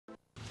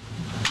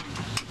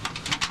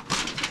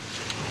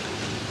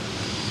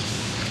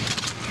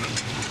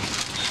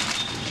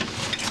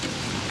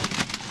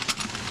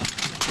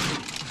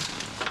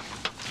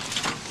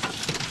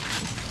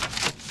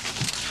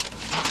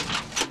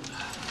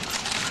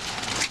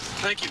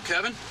Thank you,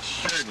 Kevin.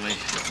 Certainly.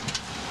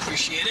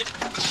 Appreciate it.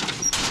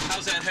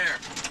 How's that hair?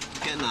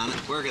 Getting on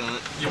it. Working on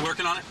it. You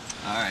working on it?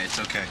 All right. It's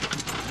okay.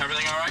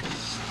 Everything all right?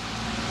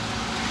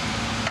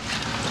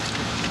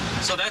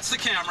 So that's the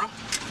camera.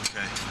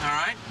 Okay. All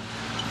right.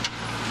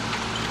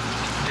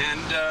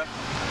 And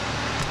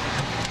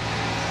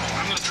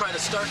I'm going to try to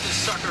start this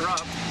sucker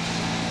up.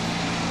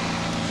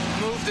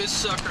 Move this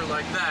sucker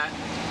like that.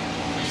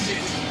 See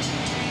it?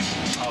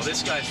 Oh,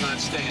 this guy's not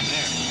staying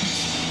there.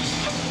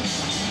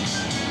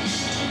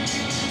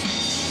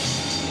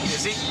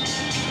 Is he?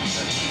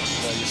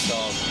 Well, you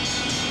stalled.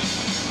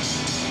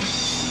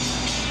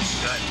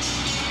 Good.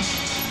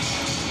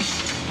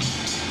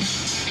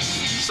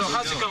 So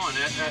how's it going,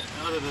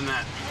 other than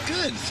that?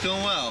 Good. It's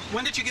going well.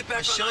 When did you get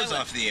back The on show's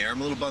island? off the air. I'm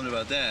a little bummed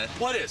about that.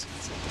 What is?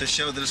 The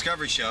show, the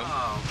Discovery Show.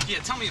 Oh, yeah.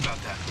 Tell me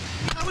about that.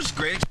 That was a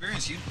great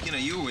experience. You know,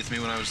 you were with me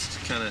when I was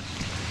kind of,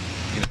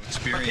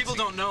 experiencing. But people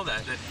don't know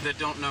that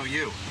don't know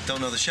you. Don't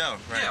know the show,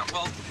 right? Yeah.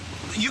 Well,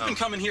 you've been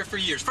coming here for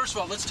years. First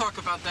of all, let's talk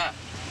about that.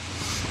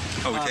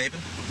 Oh, we're taping?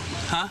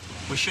 Huh?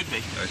 We should be.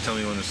 All right, tell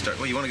me when to start.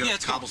 Well, you want to go to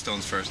it's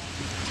Cobblestones first?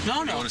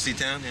 No. You want to see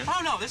town? Yeah.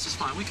 Oh no, this is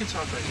fine. We can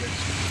talk right here.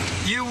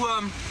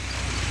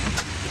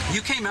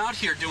 You came out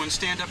here doing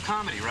stand-up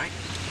comedy, right?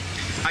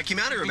 I came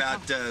out here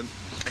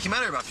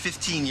about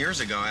 15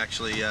 years ago,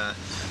 actually, to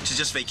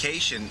just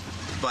vacation.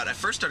 But I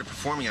first started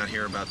performing out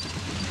here about,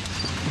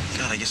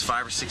 I guess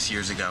 5 or 6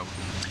 years ago.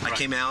 Right. I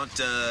came out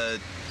to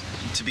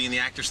be in the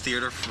Actors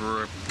Theater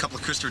for a couple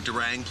of Christopher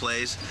Durang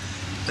plays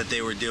that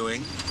they were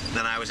doing.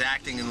 Then I was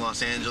acting in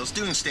Los Angeles,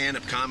 doing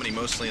stand-up comedy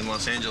mostly in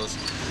Los Angeles.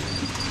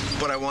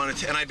 But I wanted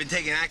to, and I'd been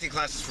taking acting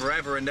classes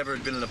forever and never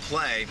had been in a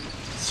play,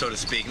 so to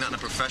speak, not in a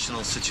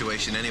professional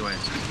situation anyway.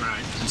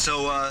 Right. And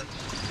so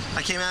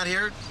I came out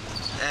here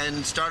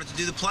and started to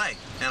do the play.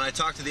 And I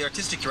talked to the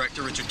artistic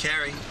director, Richard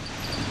Carey,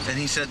 and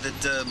he said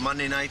that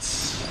Monday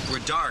nights were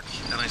dark.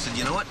 And I said,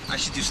 you know what? I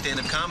should do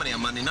stand-up comedy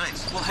on Monday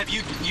nights. Well, have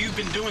you've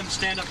been doing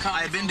stand-up comedy?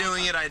 I had been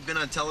doing it. I had been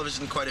on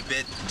television quite a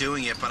bit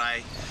doing it, but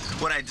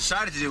what I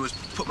decided to do was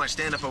put my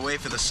stand-up away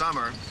for the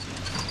summer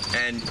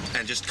and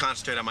just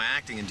concentrate on my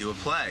acting and do a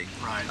play.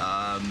 Right.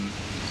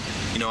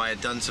 I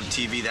had done some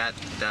TV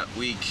that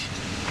week.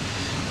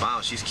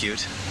 Wow, she's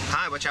cute.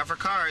 Hi, watch out for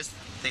cars.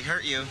 They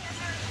hurt you,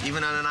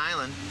 even on an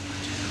island.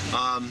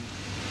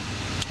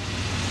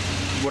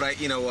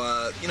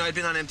 I'd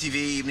been on MTV,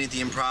 even at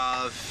the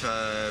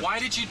Improv. Why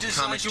did you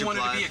decide you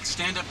wanted to be a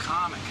stand-up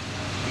comic?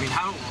 I mean,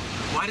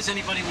 why does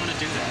anybody want to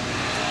do that?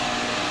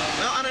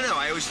 Well, I don't know.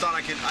 I always thought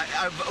I could.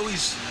 I've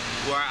always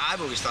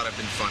thought I've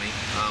been funny.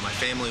 My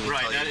family would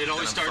tell you it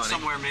always that I'm starts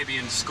funny. somewhere, maybe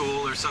in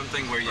school or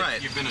something, where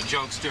you've been a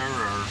jokester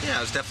or. Yeah,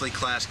 I was definitely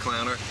class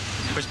clowner.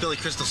 Of course, Billy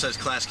Crystal says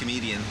class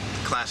comedian.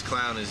 Class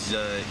clown is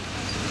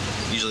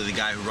usually the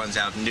guy who runs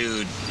out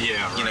nude.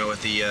 Yeah. Right.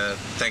 At the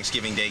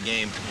Thanksgiving Day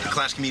game. Yeah. The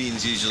class comedian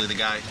is usually the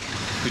guy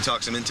who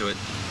talks him into it.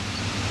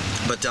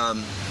 But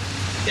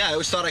yeah, I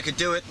always thought I could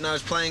do it, and I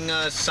was playing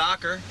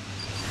soccer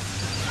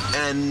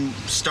and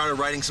started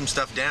writing some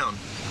stuff down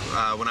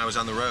when I was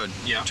on the road,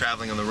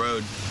 traveling on the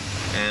road.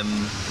 And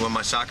when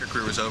my soccer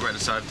career was over, I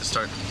decided to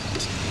start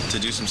to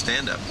do some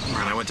stand-up. Right.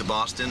 And I went to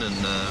Boston and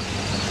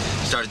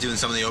started doing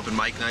some of the open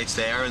mic nights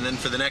there. And then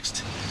for the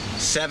next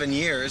 7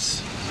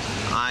 years,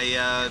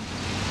 I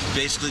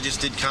basically just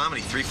did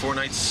comedy 3-4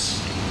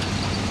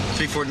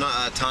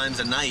 times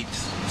a night,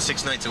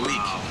 6 nights a week.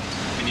 Wow.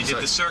 And you did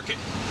the circuit.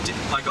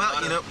 Like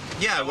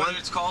yeah. What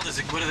it's called?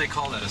 What do they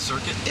call that? A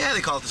circuit? Yeah,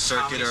 they call it the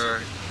circuit. Comedy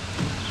circuit.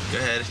 Go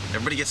ahead.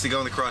 Everybody gets to go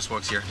in the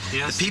crosswalks here.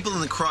 Yes. The people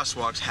in the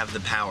crosswalks have the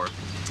power.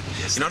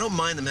 Yes. I don't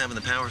mind them having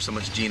the power so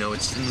much, Gino.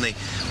 It's when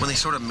they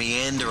sort of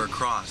meander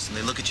across and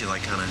they look at you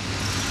like kind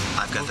of,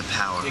 I've got the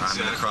power.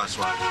 Exactly. I'm in the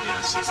crosswalk.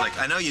 Yes. It's like,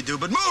 I know you do,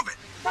 but move it.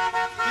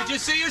 Did you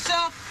see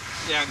yourself?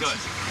 Yeah, good.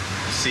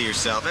 See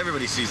yourself.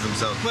 Everybody sees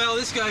themselves. Well,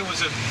 this guy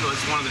was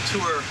one of the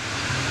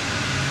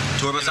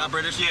tour bus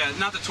operators? Yeah,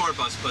 not the tour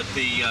bus, but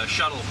the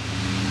shuttle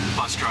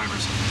bus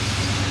drivers.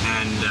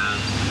 And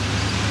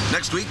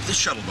next week, the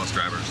shuttle bus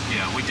drivers.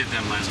 Yeah, we did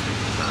them last week.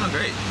 Oh,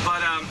 great.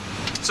 But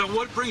so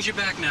what brings you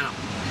back now?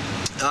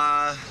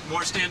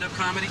 More stand-up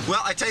comedy?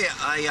 Well, I tell you,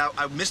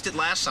 I missed it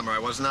last summer. I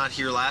was not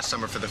here last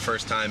summer for the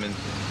first time in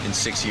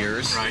 6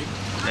 years. Right.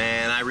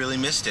 And I really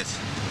missed it.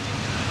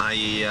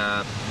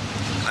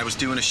 I was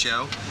doing a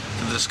show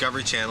for the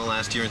Discovery Channel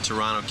last year in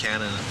Toronto,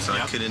 Canada, so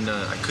I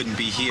couldn't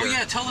be here. Oh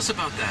yeah, tell us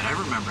about that. I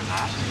remember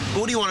that.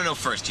 Well, what do you want to know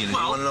first, Gina? Well,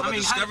 do you want to know about the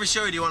Discovery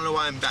Show, or do you want to know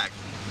why I'm back?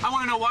 I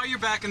want to know why you're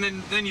back, and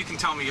then you can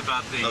tell me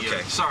about the.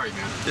 Okay. Sorry,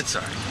 man. It's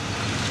all right.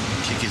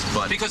 Kick his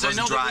butt. Because I I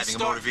know wasn't that driving a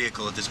motor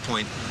vehicle at this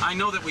point. I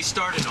know that we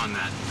started on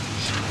that.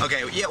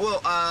 Okay. Yeah.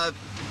 Well,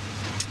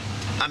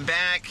 I'm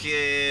back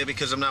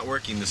because I'm not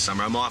working this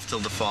summer. I'm off till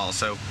the fall,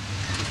 so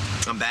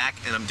I'm back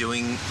and I'm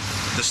doing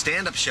the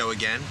stand-up show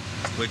again,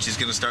 which is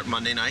going to start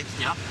Monday night.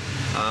 Yeah.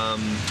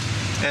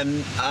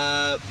 And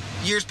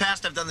years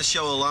past I've done the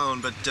show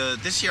alone, but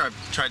this year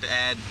I've tried to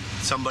add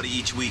somebody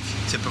each week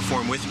to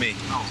perform with me.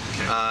 Oh,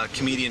 okay.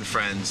 Comedian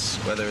friends,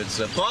 whether it's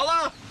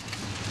Paula,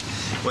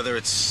 whether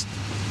it's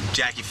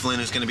Jackie Flynn,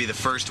 who's going to be the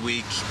first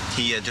week.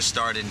 He just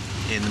started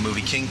in the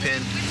movie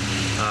Kingpin.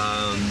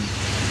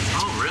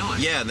 Oh,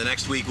 really? Yeah, the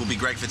next week will be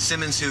Greg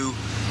Fitzsimmons, who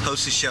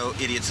hosts the show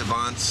Idiot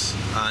Savants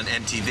on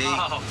MTV.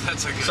 Oh,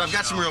 that's a good So I've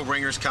got show. some real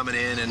ringers coming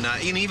in, and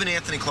even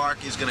Anthony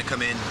Clark is going to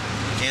come in.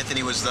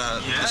 Anthony was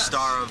the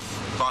star of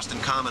Boston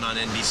Common on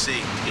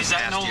NBC. Is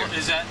that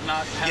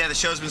not? Yeah, the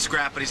show's been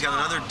scrapped, but he's got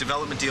another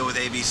development deal with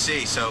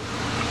ABC. So,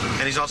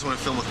 and he's also in a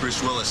film with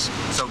Bruce Willis.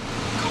 So,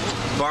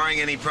 barring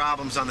any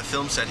problems on the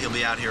film set, he'll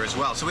be out here as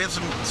well. So we have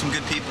some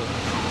good people.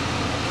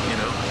 You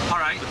know. All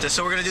right. But,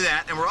 so we're going to do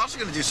that, and we're also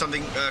going to do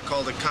something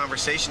called a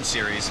conversation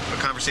series, a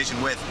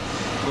conversation with.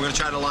 We're going to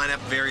try to line up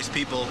various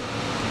people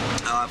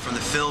from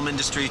the film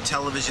industry,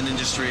 television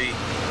industry,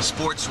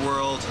 sports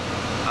world,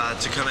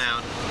 to come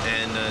out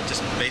and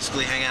just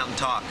basically hang out and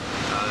talk.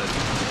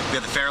 We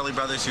have the Farrelly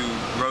brothers who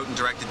wrote and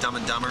directed Dumb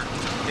and Dumber.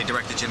 They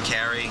directed Jim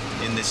Carrey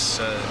in this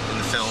in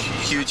the film,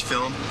 huge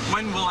film.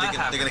 When will that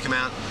happen? They're going to come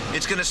out.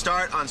 It's going to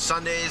start on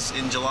Sundays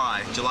in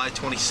July. July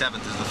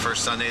 27th is the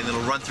first Sunday, and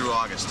it'll run through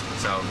August.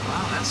 So.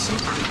 Wow, that's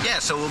super. Yeah,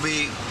 so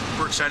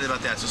we're excited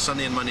about that. So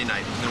Sunday and Monday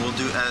night, and we'll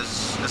do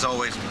as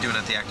always, we're doing it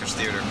at the Actors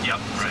Theater. Yep.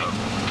 Right.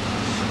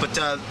 So, but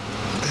the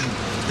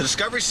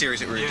Discovery series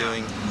that we were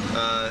doing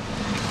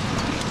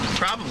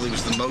probably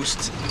was the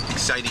most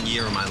exciting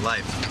year of my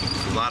life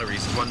for a lot of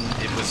reasons. One,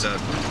 it was I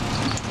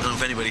don't know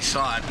if anybody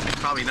saw it.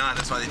 Probably not.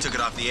 That's why they took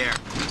it off the air.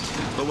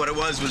 But what it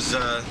was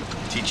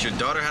teach your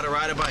daughter how to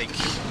ride a bike.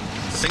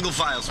 Single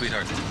file,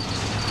 sweetheart.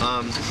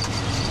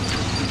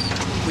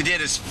 We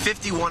did is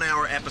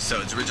 51-hour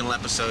episodes, original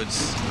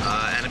episodes,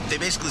 and they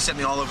basically sent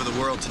me all over the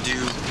world to do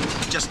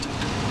just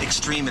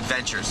extreme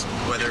adventures,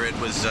 whether it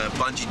was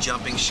bungee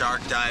jumping,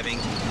 shark diving,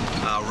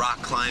 rock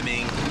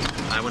climbing.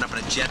 I went up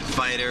in a jet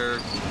fighter,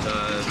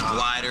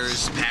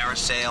 gliders,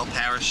 parasail,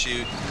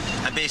 parachute.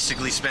 I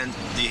basically spent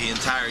the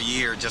entire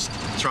year just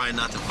trying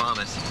not to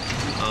vomit,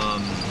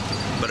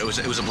 but it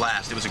was a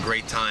blast. It was a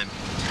great time.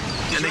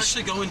 Did you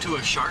actually go into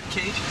a shark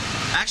cage?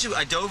 Actually,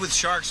 I dove with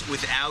sharks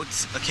without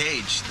a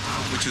cage,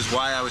 which was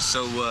why I was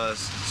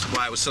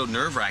so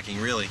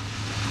nerve-wracking, really.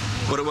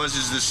 What it was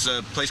is this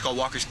place called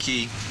Walker's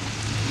Key,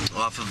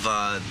 off of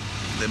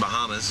the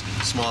Bahamas,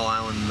 a small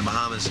island in the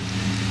Bahamas.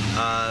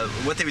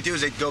 What they would do is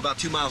they'd go about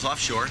 2 miles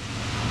offshore.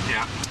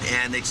 Yeah.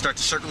 And they'd start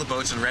to circle the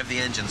boats and rev the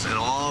engines, and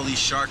all these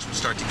sharks would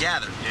start to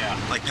gather. Yeah.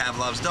 Like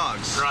Pavlov's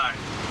dogs. Right.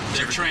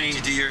 They're trained.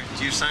 Did you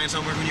do your science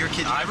homework when you were a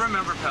kid? I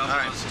remember Pavlov's. All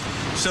right.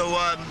 So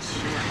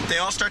they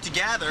all start to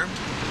gather,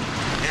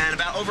 and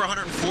about over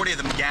 140 of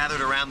them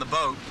gathered around the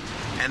boat,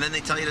 and then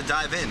they tell you to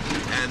dive in,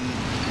 and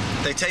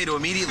they tell you to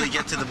immediately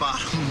get to the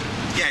bottom.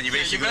 Yeah, and you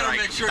basically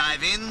like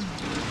dive in.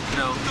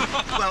 No.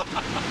 Well,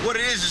 what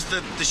it is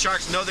the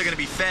sharks know they're going to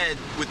be fed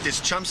with this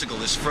chumsicle,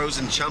 this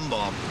frozen chum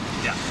ball.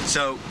 Yeah.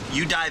 So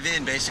you dive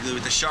in basically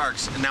with the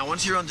sharks, and now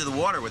once you're under the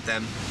water with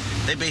them,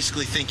 they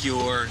basically think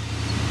you're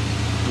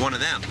one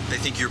of them. They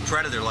think you're a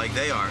predator like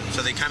they are,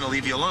 so they kind of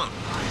leave you alone.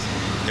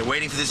 They're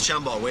waiting for this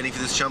chum ball, waiting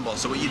for this chum ball.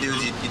 So what you do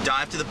is you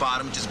dive to the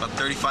bottom, just about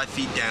 35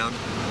 feet down,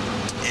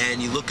 and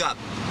you look up.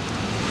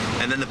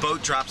 And then the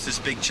boat drops this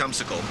big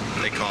chumsicle,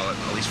 they call it.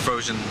 All these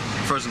frozen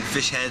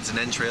fish heads and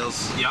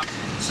entrails. Yep.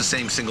 It's the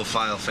same single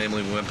file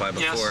family we went by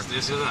before. Yes,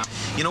 this is that.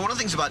 You know, one of the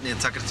things about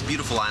Nantucket, it's a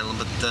beautiful island,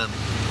 but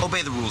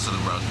obey the rules of the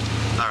road.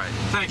 All right.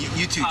 Thank you.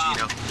 You too,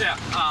 Gino. Yeah.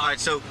 All right,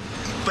 so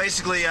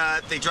basically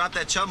they drop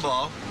that chum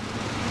ball,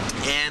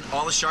 and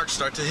all the sharks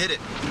start to hit it.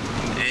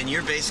 And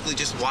you're basically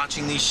just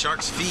watching these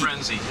sharks feed.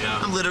 Frenzy,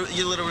 yeah.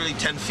 You're literally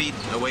 10 feet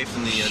away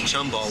from the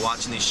chum ball,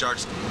 watching these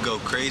sharks go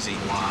crazy.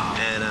 Wow.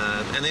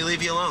 And they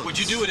leave you alone. Would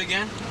you do it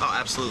again? Oh,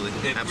 absolutely.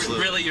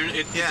 Absolutely. Really?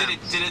 Yeah.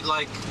 Did it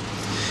like?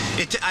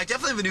 I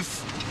definitely have a new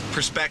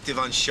perspective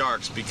on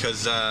sharks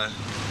because hey,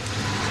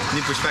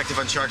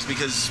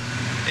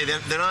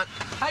 they're not.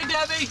 Hi,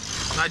 Debbie.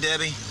 Hi,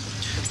 Debbie.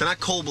 They're not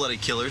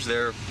cold-blooded killers.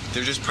 They're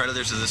just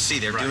predators of the sea.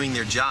 They're doing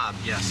their job.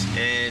 Yes.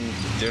 And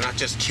they're not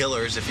just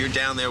killers. If you're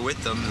down there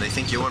with them and they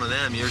think you're one of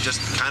them, you're just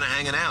kind of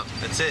hanging out.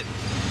 That's it.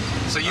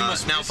 So you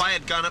must. Now, if I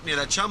had gone up near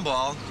that chum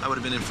ball, I would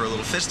have been in for a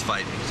little fist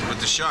fight with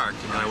the shark,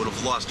 and I would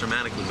have lost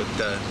dramatically.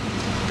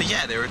 But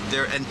yeah, they're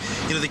and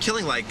you know they're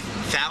killing like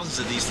thousands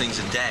of these things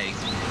a day,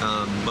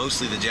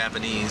 mostly the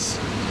Japanese,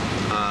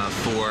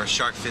 for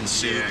shark fin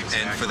soup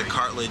and for the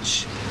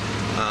cartilage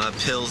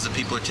pills that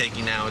people are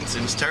taking now.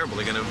 It's terrible.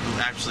 They're going to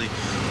actually,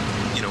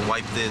 you know,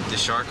 wipe the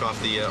shark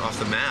off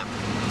the map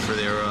for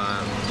their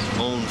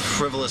own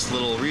frivolous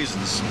little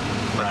reasons.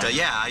 But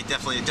yeah, I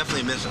definitely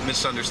a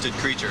misunderstood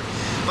creature.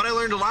 But I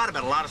learned a lot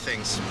about a lot of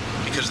things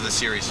because of the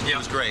series. It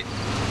was great.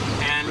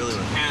 And really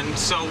and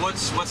so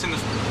what's in the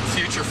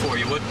future for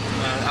you? What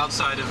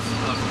outside of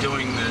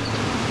doing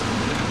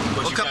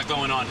what you got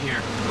going on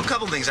here? A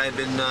couple things. I had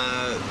been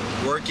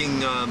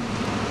working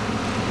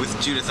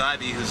with Judith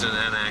Ivey, who's an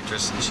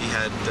actress. She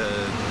had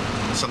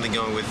something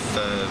going with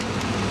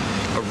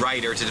a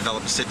writer to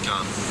develop a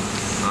sitcom.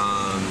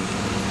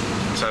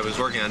 So I was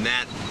working on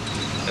that,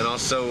 and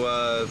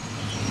also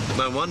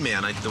the one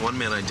man I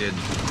did.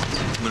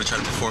 I'm going to try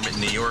to perform it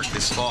in New York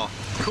this fall.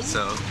 Cool.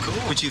 So, cool.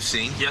 Which you've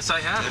seen. Yes, I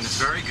have, and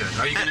it's very good.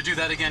 Are you going to do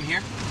that again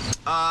here?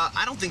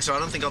 I don't think so. I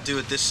don't think I'll do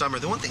it this summer.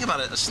 The one thing about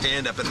a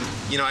stand-up, and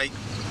you know, I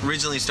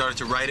originally started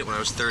to write it when I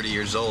was 30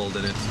 years old,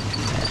 and it,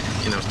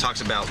 you know,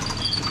 talks about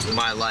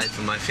my life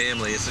and my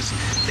family. It's just,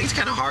 I think it's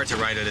kind of hard to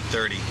write it at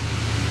 30.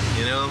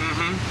 You know?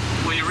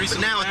 Mm-hmm. Well, you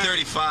recently but now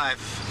married, at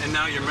 35. and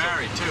now you're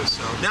married too.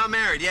 So now I'm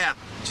married, yeah,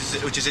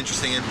 which is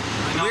interesting. And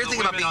the weird thing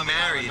about being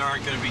married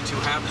aren't going to be too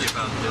happy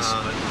about this.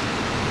 But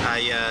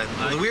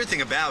well, the weird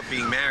thing about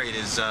being married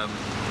is that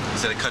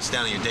it cuts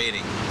down on your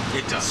dating.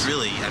 It does. It's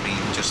really, I mean,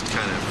 just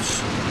kind of,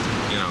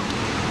 you know,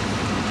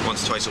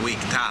 once, twice a week,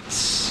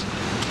 tops.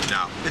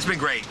 No, it's been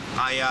great.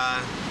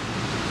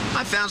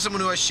 I found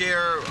someone who I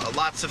share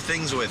lots of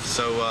things with.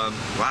 So,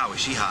 wow, is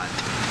she hot?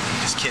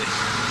 Just kidding.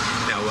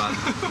 No,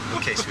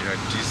 okay, sweetheart.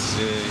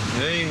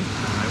 Hey.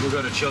 We'll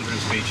go to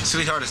children's beach.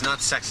 Sweetheart is not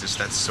sexist.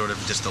 That's sort of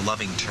just a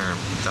loving term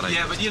that I use.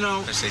 Yeah, but you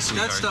know, I say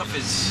sweetheart, that stuff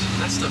is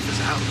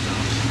out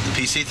though. The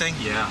PC thing?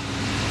 Yeah.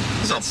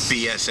 It's all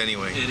BS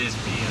anyway. It is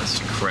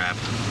BS. Crap.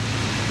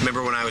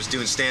 Remember when I was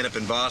doing stand-up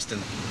in Boston,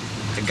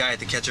 the guy at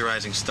the Catch a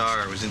Rising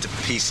Star was into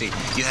PC.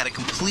 You had to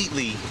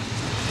completely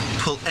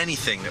pull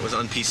anything that was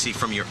un-PC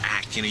from your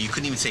act. You know, you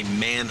couldn't even say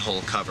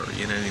manhole cover,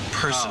 you know,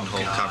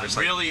 personhole covers.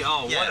 Like, really?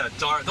 Oh, yeah. What a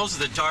dark... Those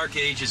are the dark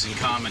ages in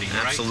comedy,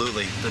 right?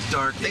 Absolutely. The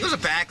dark I think it was a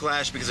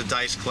backlash because of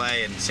Dice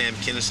Clay and Sam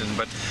Kinison,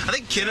 but I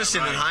think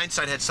Kinison, in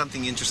hindsight, had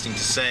something interesting to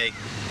say.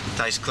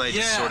 Dice Clay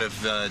just sort of,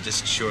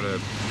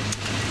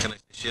 can I say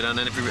shit on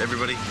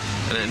everybody?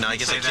 And I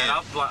guess I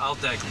can't. I'll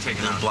take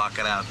it out. Block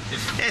it out.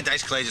 Yeah,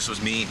 Dice Clay just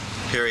was mean,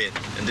 period,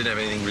 and didn't have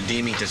anything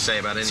redeeming to say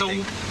about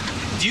anything.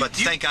 So,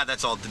 thank God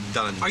that's all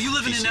done. Are you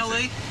living in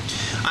L.A.?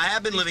 I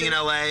have been living in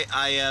L.A.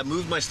 I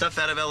moved my stuff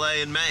out of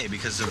L.A. in May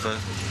because of... Go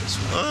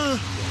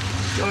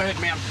ahead,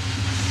 ma'am.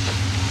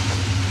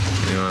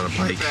 You're on a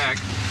bike. Back.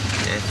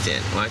 That's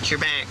it. Watch your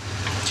back.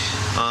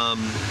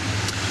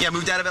 Yeah, I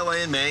moved out of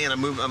LA in May, and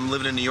I'm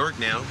living in New York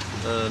now.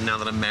 Now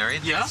that I'm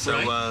married. Yeah. So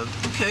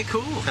okay,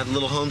 cool. Had a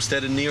little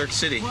homestead in New York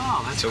City.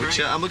 Wow, that's great. Which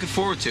I'm looking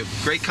forward to.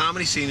 Great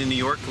comedy scene in New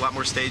York. A lot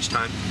more stage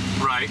time.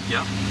 Right.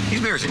 Yeah.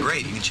 These mirrors are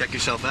great. You can check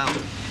yourself out.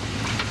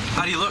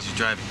 How do you look? You're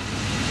driving.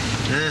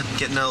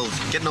 Getting old.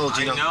 Getting old,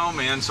 Gino. I know,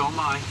 man. So am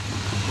I.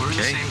 We're in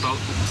the same boat.